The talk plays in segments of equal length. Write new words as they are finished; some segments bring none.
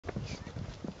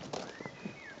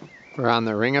We're on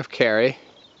the Ring of Kerry,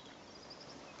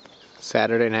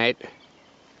 Saturday night.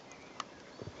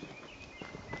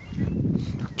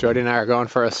 Jody and I are going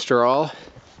for a stroll.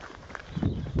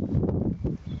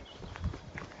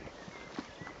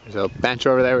 There's a bench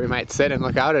over there we might sit and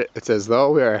look out. It's as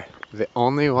though we're the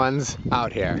only ones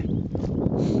out here.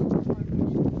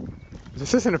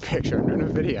 This isn't a picture, I'm doing a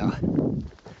video.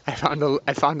 I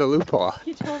found a loophole.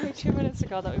 You told me 2 minutes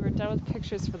ago that we were done with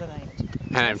pictures for the night.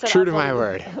 And I'm true to my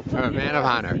word. I'm a man of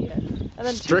honor. And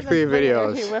then Strictly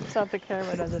videos. He whips out the camera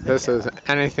and does a video. This is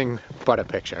anything but a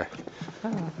picture.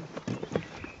 Oh.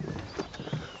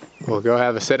 We'll go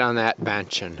have a sit on that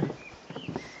bench and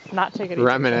Not take any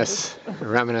reminisce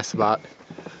about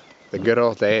the good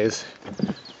old days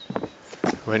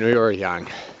when we were young.